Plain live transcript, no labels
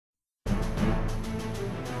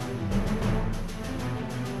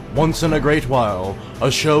Once in a great while,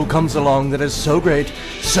 a show comes along that is so great,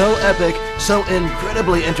 so epic, so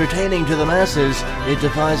incredibly entertaining to the masses, it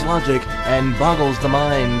defies logic and boggles the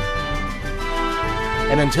mind.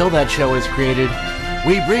 And until that show is created,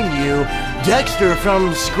 we bring you Dextur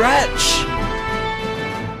from Scratch!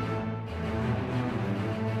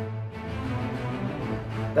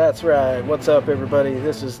 That's right. What's up, everybody?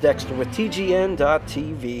 This is Dextur with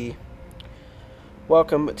TGN.TV.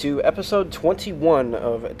 Welcome to episode 21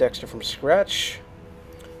 of Dextur from Scratch.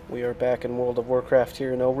 We are back in World of Warcraft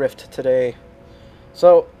here, no Rift today.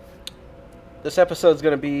 So, this episode is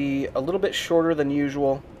going to be a little bit shorter than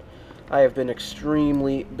usual. I have been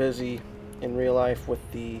extremely busy in real life with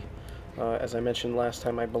the, as I mentioned last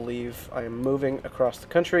time, I believe I am moving across the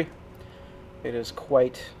country. It is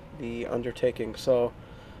quite the undertaking, so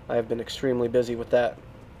I have been extremely busy with that.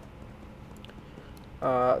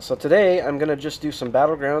 So today I'm going to just do some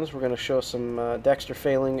Battlegrounds. We're going to show some Dextur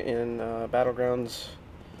failing in Battlegrounds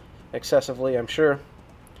excessively, I'm sure.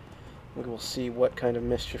 We will see what kind of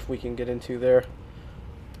mischief we can get into there.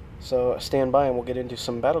 So stand by and we'll get into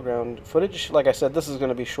some Battleground footage. Like I said, this is going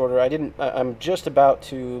to be shorter. I'm just about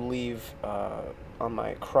to leave on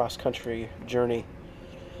my cross-country journey.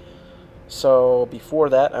 So before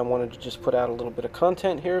that, I wanted to just put out a little bit of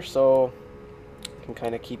content here so I can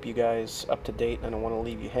kind of keep you guys up to date. I don't want to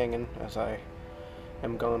leave you hanging as I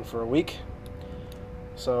am gone for a week.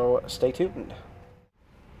 So stay tuned.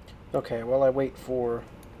 Okay, while I wait for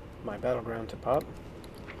my Battleground to pop,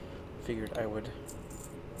 figured I would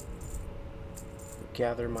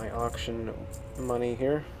gather my auction money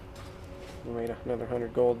here. We made another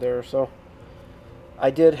 100 gold there or so.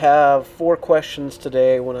 I did have 4 questions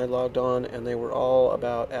today when I logged on, and they were all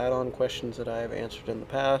about add-on questions that I have answered in the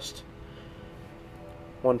past.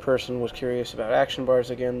 One person was curious about action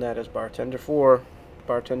bars again. That is Bartender 4,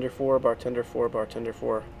 Bartender 4, Bartender 4, Bartender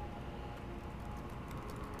 4.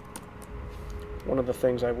 One of the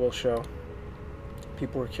things I will show,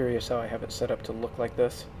 people were curious how I have it set up to look like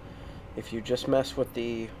this. If you just mess with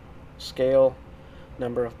the scale,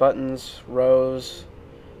 number of buttons, rows,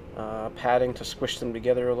 padding to squish them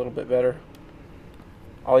together a little bit better.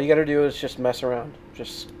 All you gotta do is just mess around.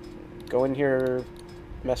 Just go in here,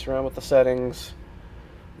 mess around with the settings,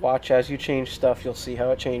 watch as you change stuff. You'll see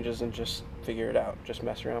how it changes and just figure it out. Just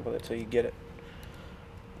mess around with it till you get it.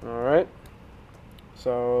 Alright,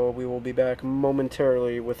 so we will be back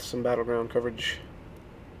momentarily with some Battleground coverage.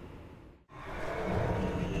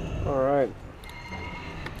 Alright,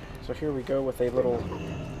 so here we go with a little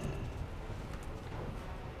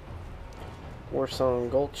Warsong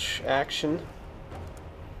Gulch action.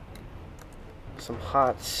 Some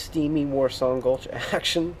hot, steamy Warsong Gulch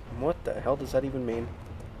action. What the hell does that even mean?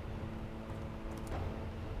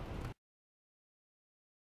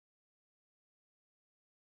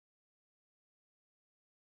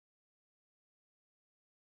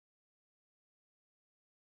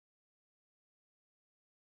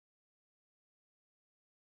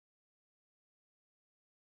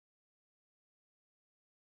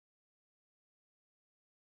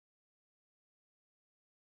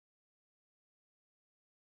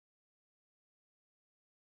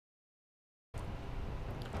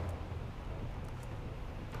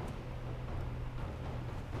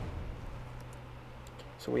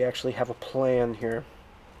 So we actually have a plan here.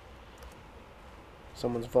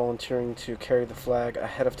 Someone's volunteering to carry the flag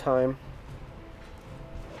ahead of time.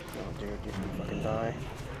 Oh, dude, you can fucking die.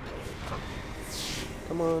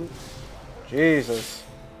 Come on. Jesus.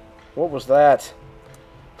 What was that?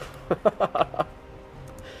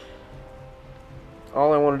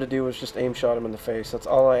 All I wanted to do was just aim shot him in the face. That's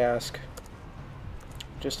all I ask.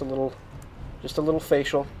 Just a little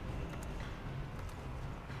facial.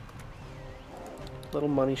 Little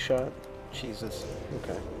money shot. Jesus.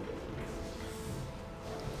 Okay.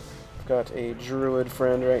 I've got a druid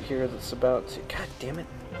friend right here that's about to... God damn it.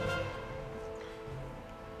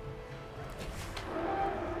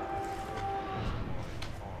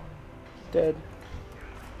 Dead.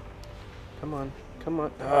 Come on. Come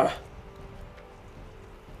on. Ugh.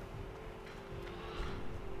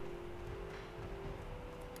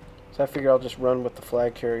 So I figure I'll just run with the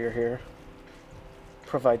flag carrier here.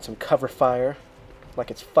 Provide some cover fire. Like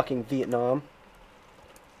it's fucking Vietnam.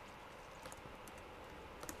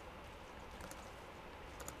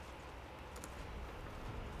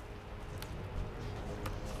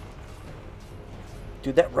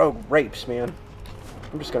 Dude, that rogue rapes, man.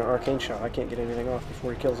 I'm just gonna arcane shot. I can't get anything off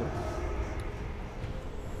before he kills him.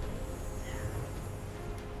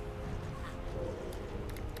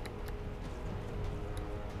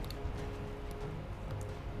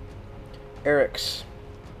 Eric's.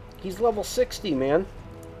 He's level 60, man.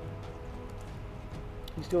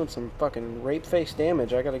 He's doing some fucking rape face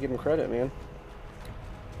damage. I gotta give him credit, man.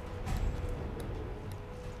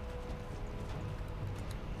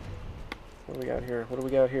 What do we got here? What do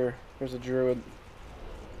we got here? There's a druid.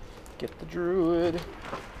 Get the druid.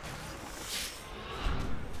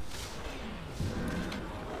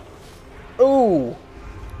 Ooh!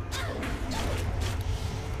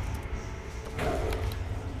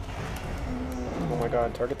 Oh my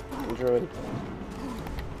god, target the fucking druid.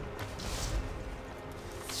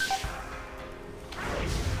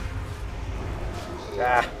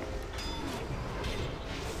 Ah!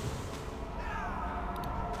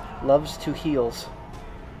 Loves to heals.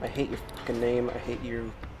 I hate your fucking name. I hate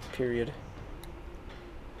you, period.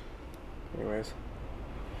 Anyways.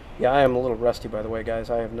 Yeah, I am a little rusty, by the way, guys.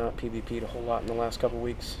 I have not PvP'd a whole lot in the last couple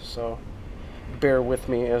weeks, so bear with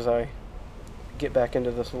me as I get back into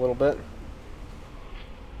this a little bit.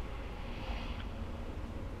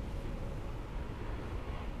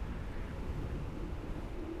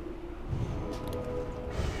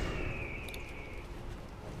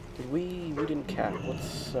 We didn't cap. What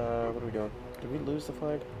are we doing? Did we lose the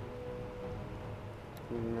flag?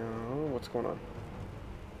 No. What's going on?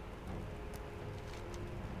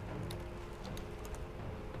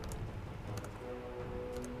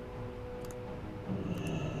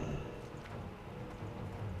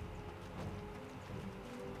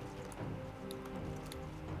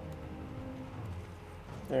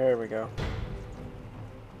 There we go.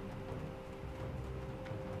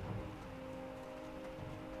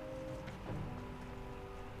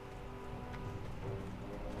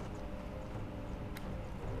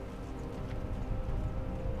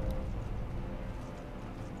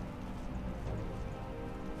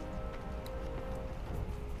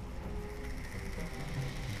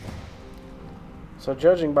 So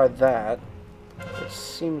judging by that, it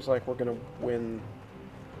seems like we're gonna win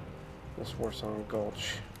this Warsong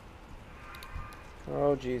Gulch.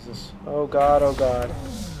 Oh Jesus. Oh God, oh God.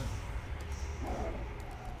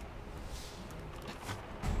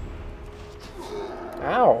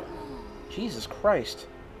 Ow! Jesus Christ.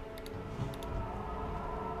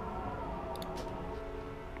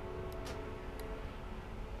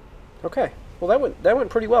 Okay. Well, that went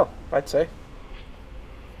pretty well, I'd say.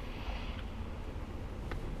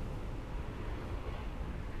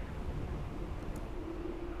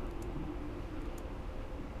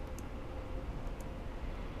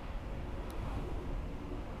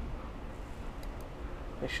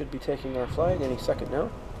 They should be taking our flag any second now.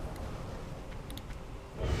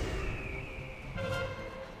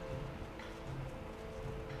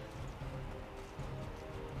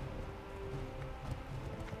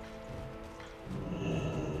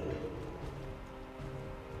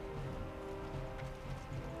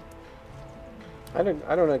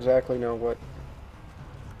 I don't exactly know what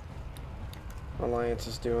Alliance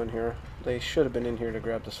is doing here. They should have been in here to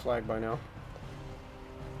grab this flag by now.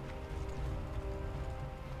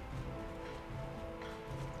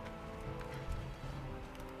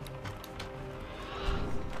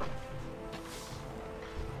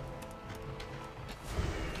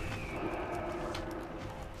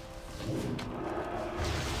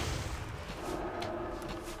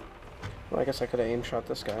 Well, I guess I could have aim shot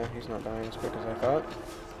this guy. He's not dying as quick as I thought.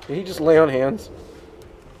 Did he just lay on hands?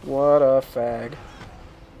 What a fag.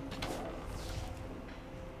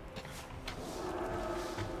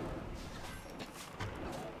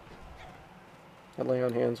 That lay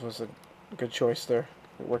on hands was a good choice there.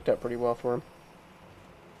 It worked out pretty well for him.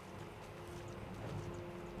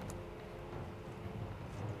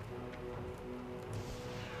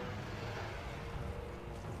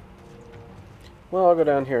 Well, I'll go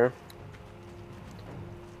down here.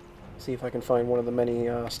 See if I can find one of the many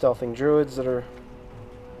stealthing druids that are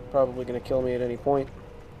probably going to kill me at any point.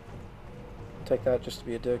 Take that just to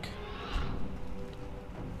be a dick.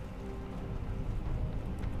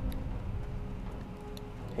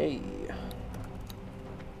 Hey.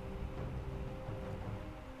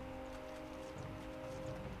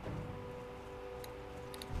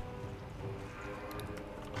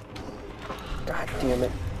 God damn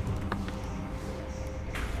it.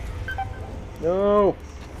 No!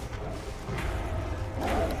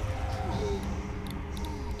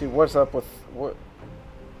 Dude, what's up with... what?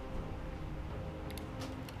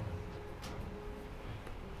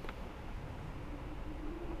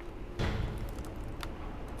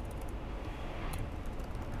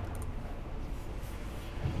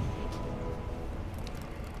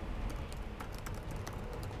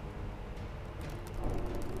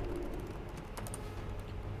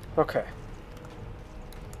 Okay.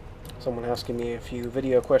 Someone asking me a few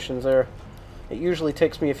video questions there. It usually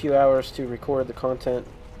takes me a few hours to record the content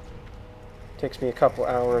Takes me a couple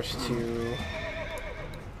hours to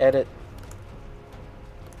edit,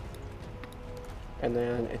 and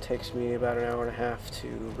then it takes me about an hour and a half to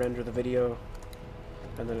render the video,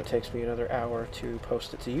 and then it takes me another hour to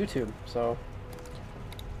post it to YouTube. So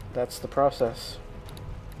that's the process.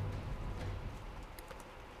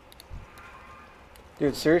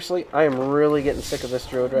 Dude, seriously, I am really getting sick of this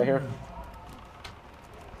druid right here.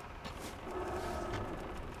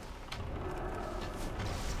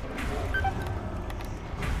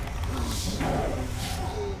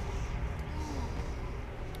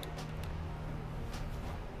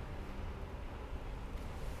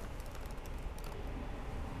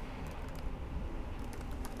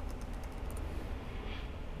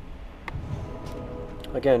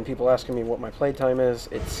 Again, people asking me what my playtime is.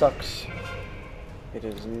 It sucks. It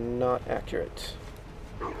is not accurate.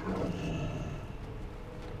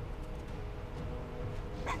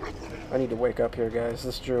 I need to wake up here, guys.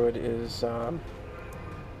 This druid is,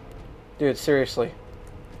 dude, seriously.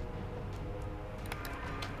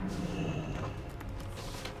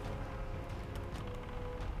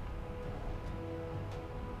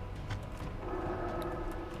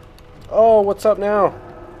 Oh, what's up now?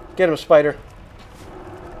 Get him, spider.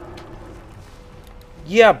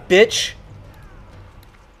 Yeah, bitch!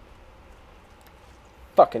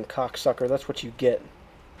 Fucking cocksucker, that's what you get.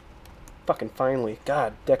 Fucking finally.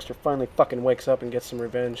 God, Dextur finally fucking wakes up and gets some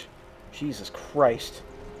revenge. Jesus Christ.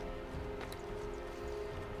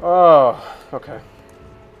 Oh, okay.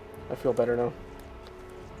 I feel better now.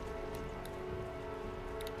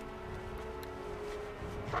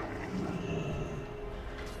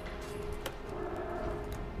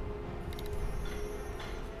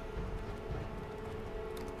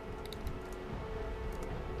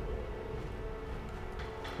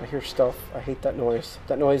 I hear stuff. I hate that noise.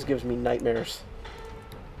 That noise gives me nightmares.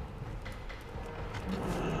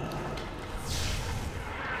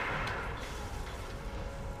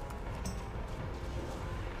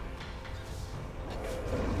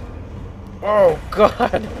 Oh,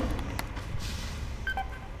 God!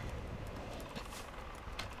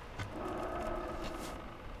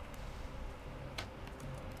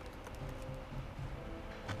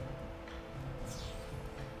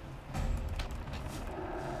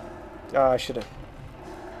 I should have.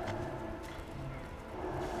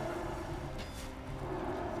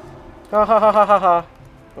 Ha ha ha ha ha ha.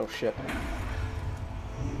 Oh shit.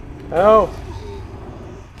 Oh!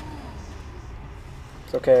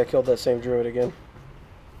 It's okay, I killed that same druid again.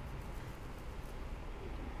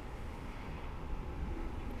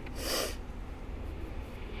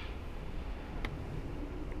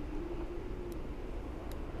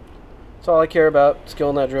 That's all I care about, is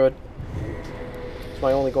killing that druid. It's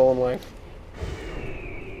my only goal in life.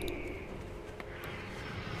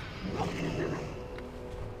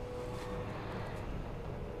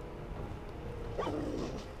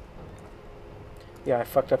 Yeah, I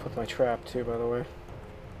fucked up with my trap too, by the way.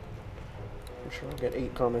 I'm sure I'll get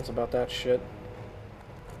 8 comments about that shit.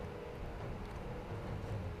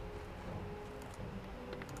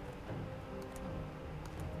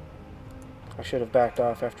 I should have backed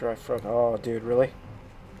off after I froze. Oh, dude, really?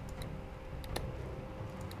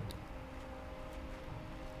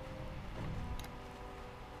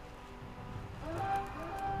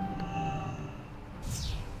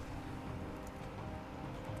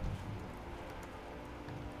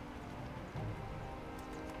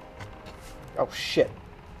 Oh, shit.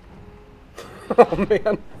 Oh,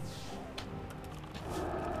 man.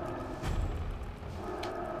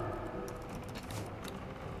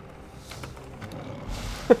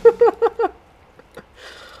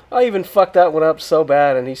 I even fucked that one up so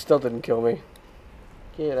bad and he still didn't kill me.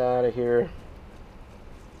 Get out of here.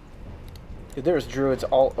 Dude, there's druids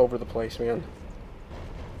all over the place, man.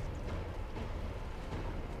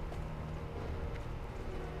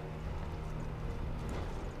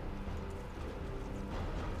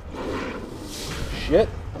 Shit.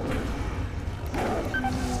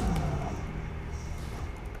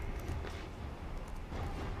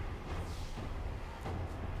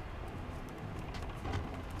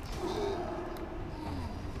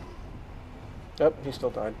 Yep, he still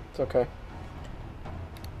died. It's okay.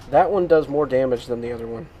 That one does more damage than the other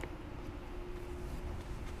one.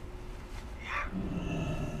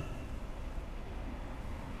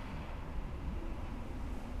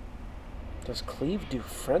 Does cleave do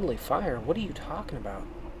friendly fire? What are you talking about?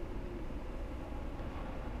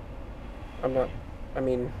 I'm not... I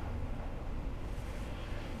mean...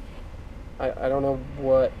 I don't know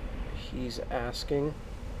what he's asking.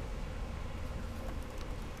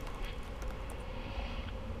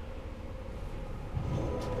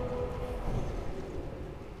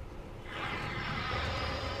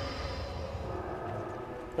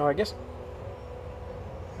 No, I guess...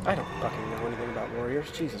 I don't fucking know anything about warriors.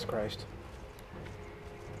 Jesus Christ.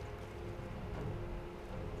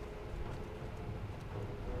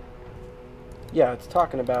 Yeah, it's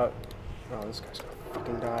talking about... Oh, this guy's gonna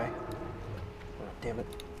fucking die. Oh, damn it.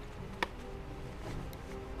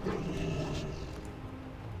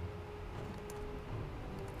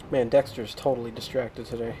 Man, Dexter's totally distracted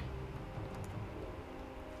today.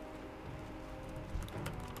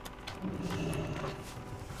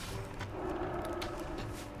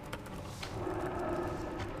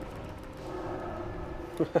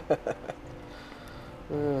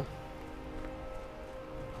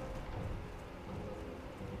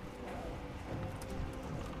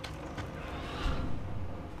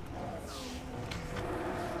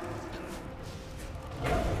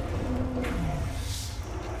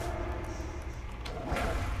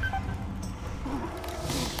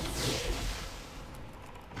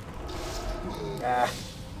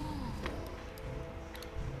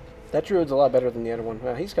 That druid's a lot better than the other one.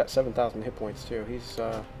 He's got 7,000 hit points too. He's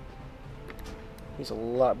a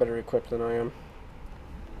lot better equipped than I am.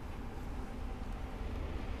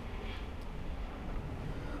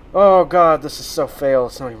 Oh god, this is so fail.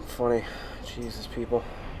 It's not even funny. Jesus, people.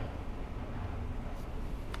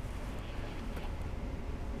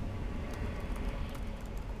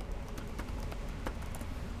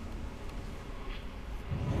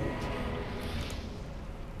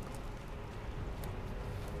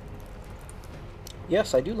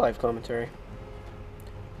 Yes, I do live commentary.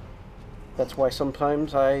 That's why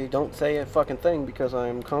sometimes I don't say a fucking thing, because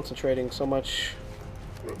I'm concentrating so much.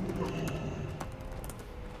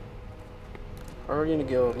 Already in a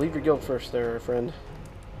guild. Leave your guild first there, friend.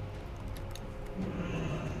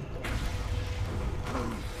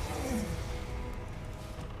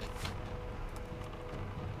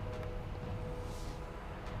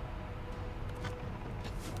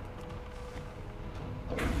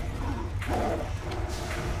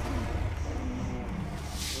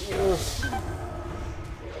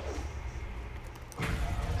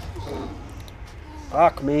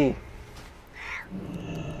 Fuck me.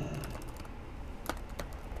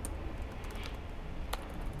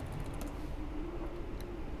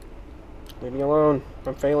 Leave me alone.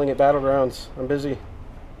 I'm failing at Battlegrounds. I'm busy.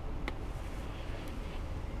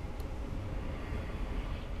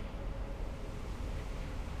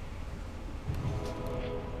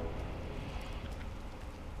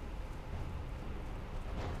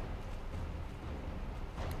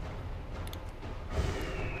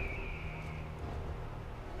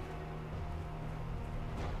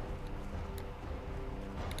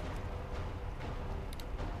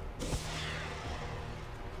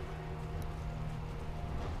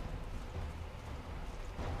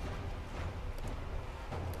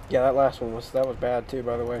 Yeah, that last one was bad too,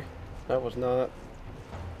 by the way. That was not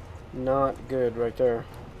good right there.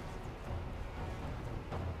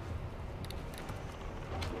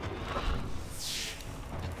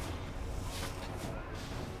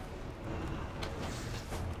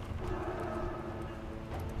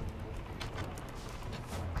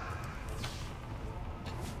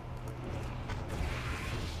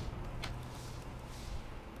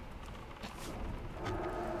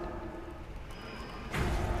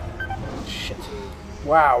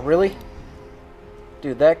 Wow, really?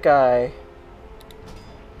 Dude, that guy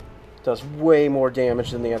does way more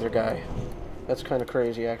damage than the other guy. That's kind of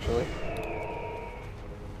crazy, actually.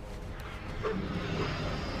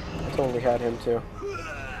 I totally had him, too.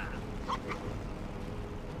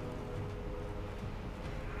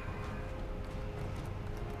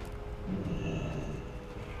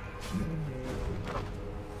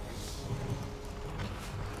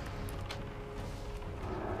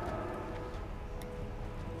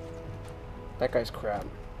 That guy's crap.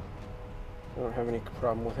 I don't have any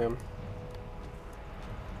problem with him.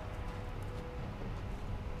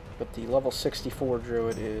 But the level 64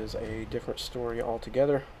 druid is a different story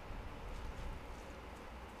altogether.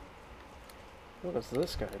 What is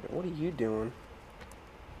this guy doing? What are you doing?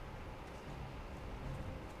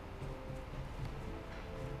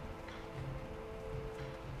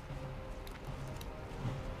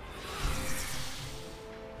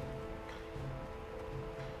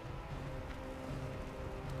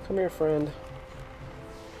 Come here, friend.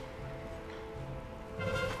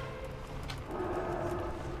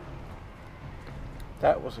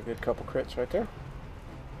 That was a good couple crits right there.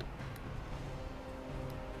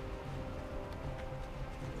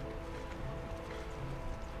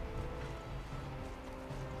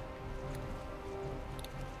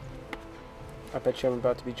 I bet you I'm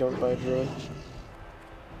about to be jumped by a druid.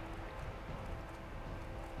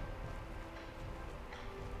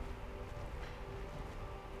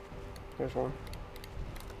 there's one.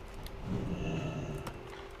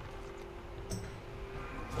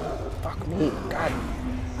 Fuck me, God.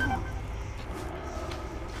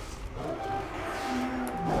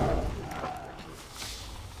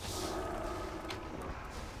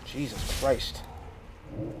 Jesus Christ.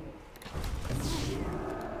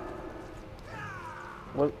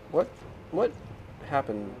 What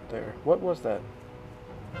happened there? What was that?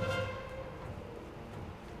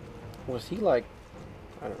 Was he like,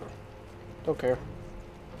 I don't know. Don't care.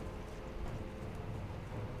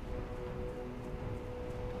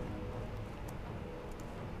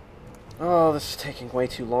 Oh, this is taking way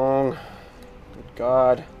too long. Good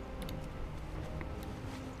God.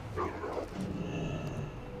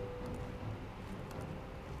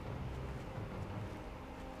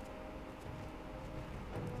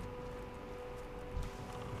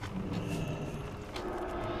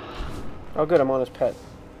 Oh good, I'm on his pet.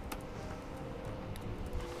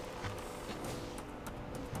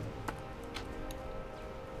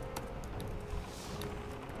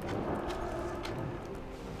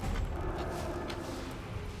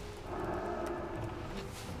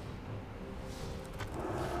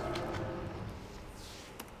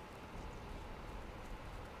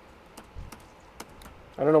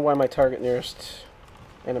 I don't know why my target nearest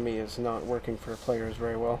enemy is not working for players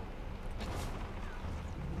very well.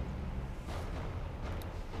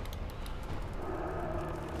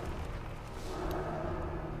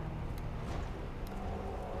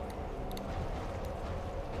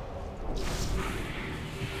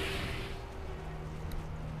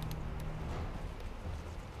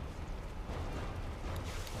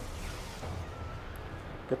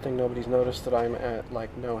 Good thing nobody's noticed that I'm at,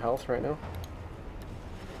 like, no health right now.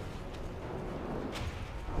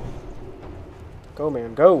 Go,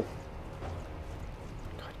 man, go!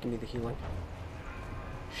 God, give me the healing.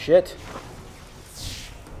 Shit!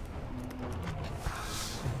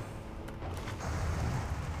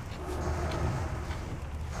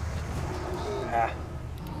 Ah.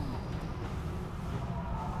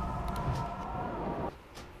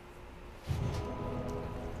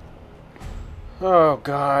 Oh,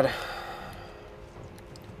 God.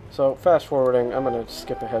 So, fast forwarding, I'm gonna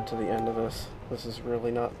skip ahead to the end of this. This is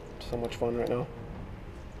really not so much fun right now.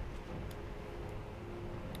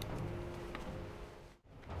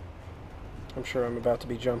 I'm sure I'm about to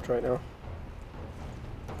be jumped right now.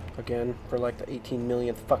 Again, for like the 18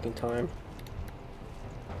 millionth fucking time.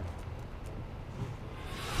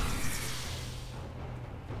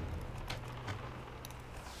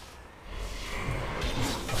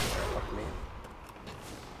 Fuck me.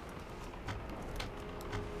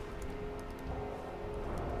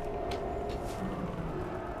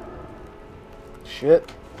 Shit.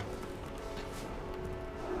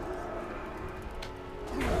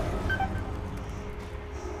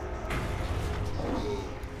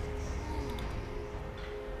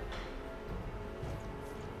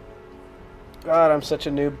 God, I'm such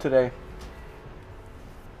a noob today.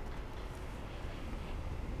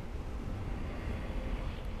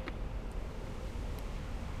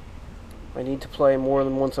 I need to play more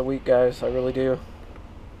than once a week, guys. I really do.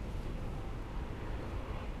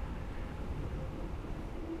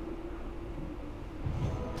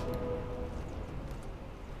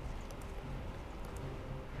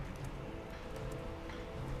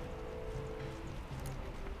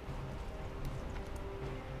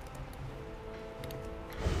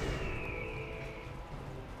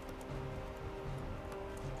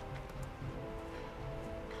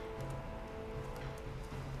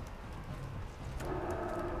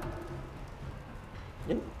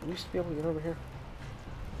 You used to be able to get over here.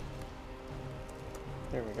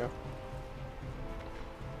 There we go.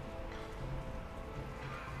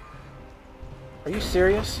 Are you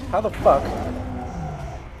serious? How the fuck?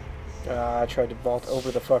 I tried to vault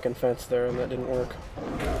over the fucking fence there and that didn't work.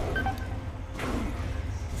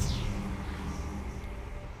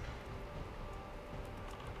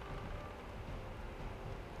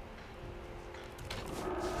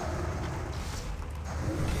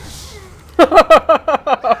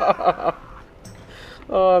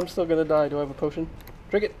 Oh, I'm still gonna die. Do I have a potion?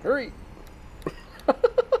 Drink it! Hurry!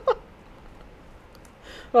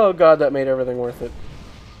 Oh god, that made everything worth it.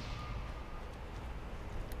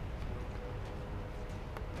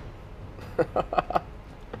 That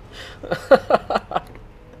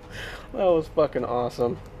was fucking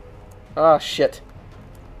awesome. Ah, shit.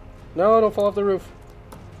 No, don't fall off the roof.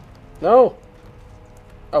 No!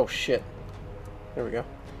 Oh, shit. There we go.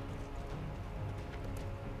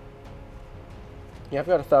 Yeah, I've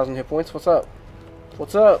got 1,000 hit points. What's up?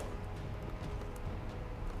 What's up?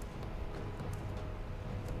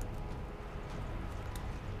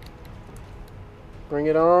 Bring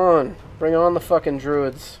it on. Bring on the fucking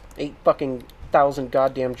druids. 8 fucking thousand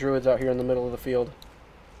goddamn druids out here in the middle of the field.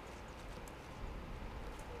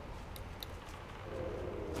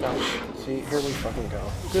 Oh, see, here we fucking go.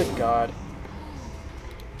 Good God.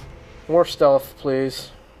 More stealth,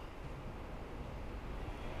 please.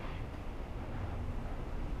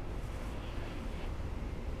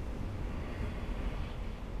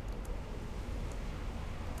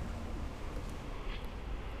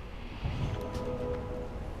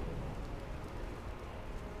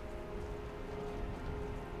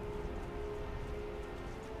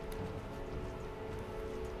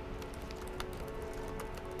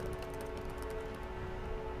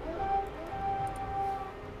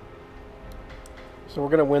 So we're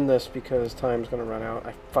going to win this because time's going to run out.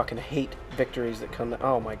 I fucking hate victories that come...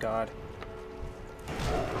 Oh my God.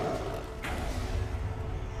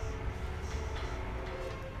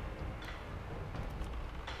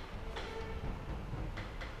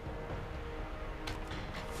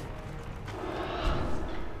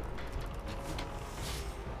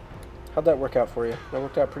 How'd that work out for you? That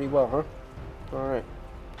worked out pretty well, huh? Alright.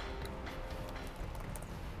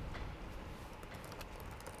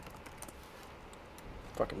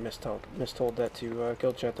 Fucking mistold that to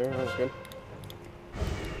guild chat there. That was good.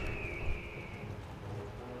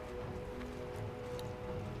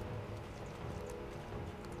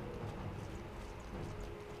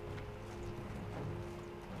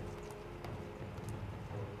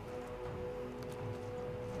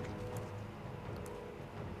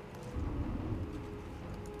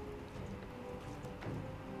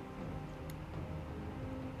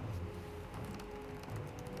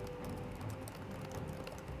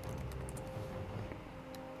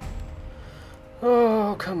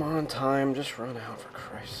 Oh, come on, time. Just run out, for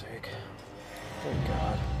Christ's sake. Thank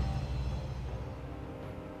God.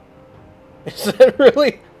 Is that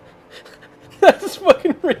really... That's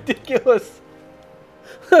fucking ridiculous.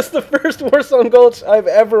 That's the first Warsong Gulch I've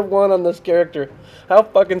ever won on this character. How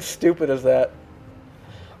fucking stupid is that?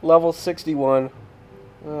 Level 61.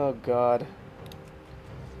 Oh, God.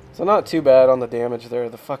 So not too bad on the damage there.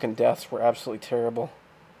 The fucking deaths were absolutely terrible.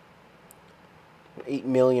 8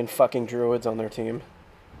 million fucking druids on their team.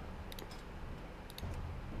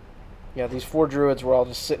 Yeah, these 4 druids were all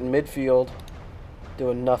just sitting midfield,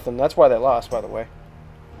 doing nothing. That's why they lost, by the way.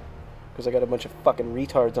 Because I got a bunch of fucking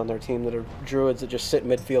retards on their team that are druids that just sit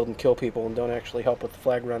midfield and kill people and don't actually help with the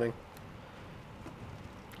flag running.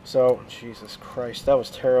 So, Jesus Christ, that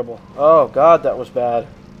was terrible. Oh, God, that was bad.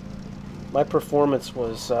 My performance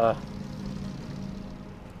was, to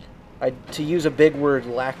use a big word,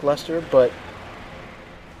 lackluster, but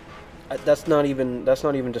that's not even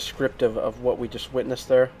descriptive of what we just witnessed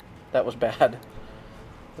there. That was bad.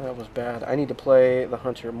 That was bad. I need to play the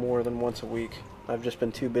Hunter more than once a week. I've just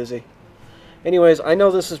been too busy. Anyways, I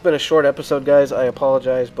know this has been a short episode, guys. I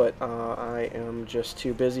apologize, but I am just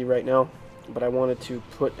too busy right now. But I wanted to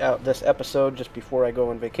put out this episode just before I go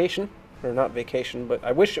on vacation. Or not vacation, but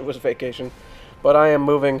I wish it was vacation. But I am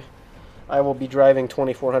moving. I will be driving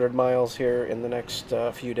 2,400 miles here in the next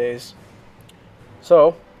few days.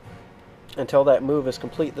 So, until that move is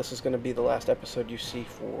complete, this is going to be the last episode you see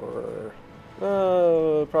for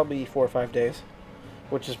probably 4 or 5 days,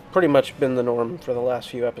 which has pretty much been the norm for the last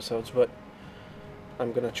few episodes, but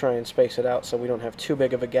I'm going to try and space it out so we don't have too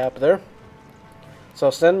big of a gap there. So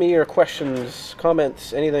send me your questions,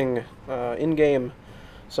 comments, anything in-game.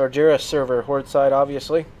 Sargeras server, Horde side,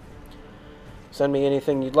 obviously. Send me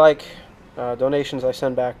anything you'd like. Donations I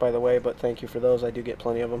send back, by the way, but thank you for those. I do get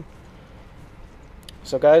plenty of them.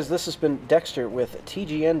 So guys, this has been Dexter with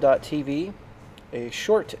TGN.TV, a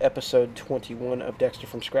short episode 21 of Dexter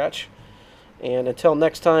from Scratch. And until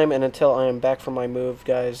next time, and until I am back from my move,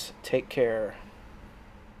 guys, take care.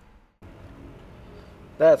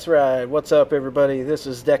 That's right. What's up, everybody? This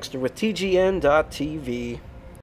is Dexter with TGN.TV.